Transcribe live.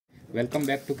Welcome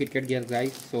back to Cricket Gear,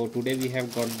 guys. So today we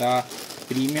have got the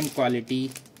premium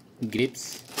quality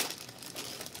grips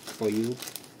for you.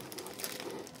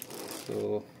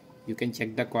 So you can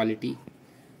check the quality.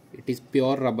 It is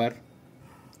pure rubber.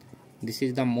 This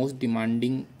is the most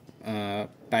demanding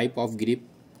type of grip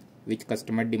which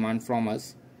customer demand from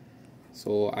us.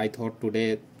 So I thought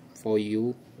today for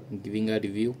you giving a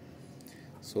review.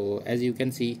 So as you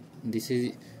can see,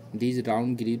 these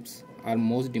round grips are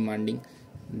most demanding.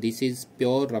 This is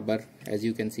pure rubber, as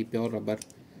you can see, pure rubber.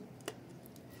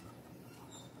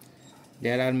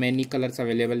 There are many colors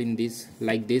available in this,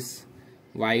 like this,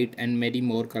 white, and many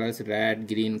more colors, red,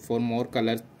 green. For more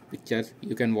colors pictures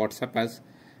you can WhatsApp us,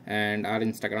 and our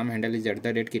Instagram handle is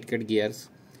 @cricketgears.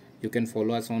 You can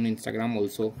follow us on Instagram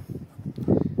also.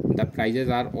 The prices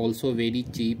are also very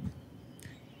cheap.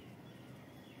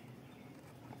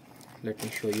 Let me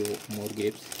show you more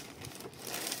grips.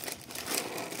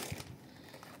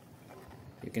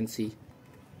 You can see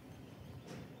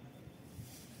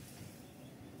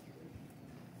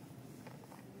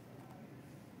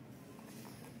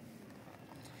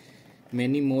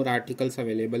many more articles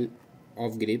available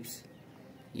of grips.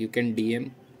 You can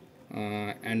DM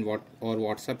and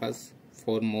WhatsApp us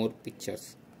for more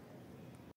pictures.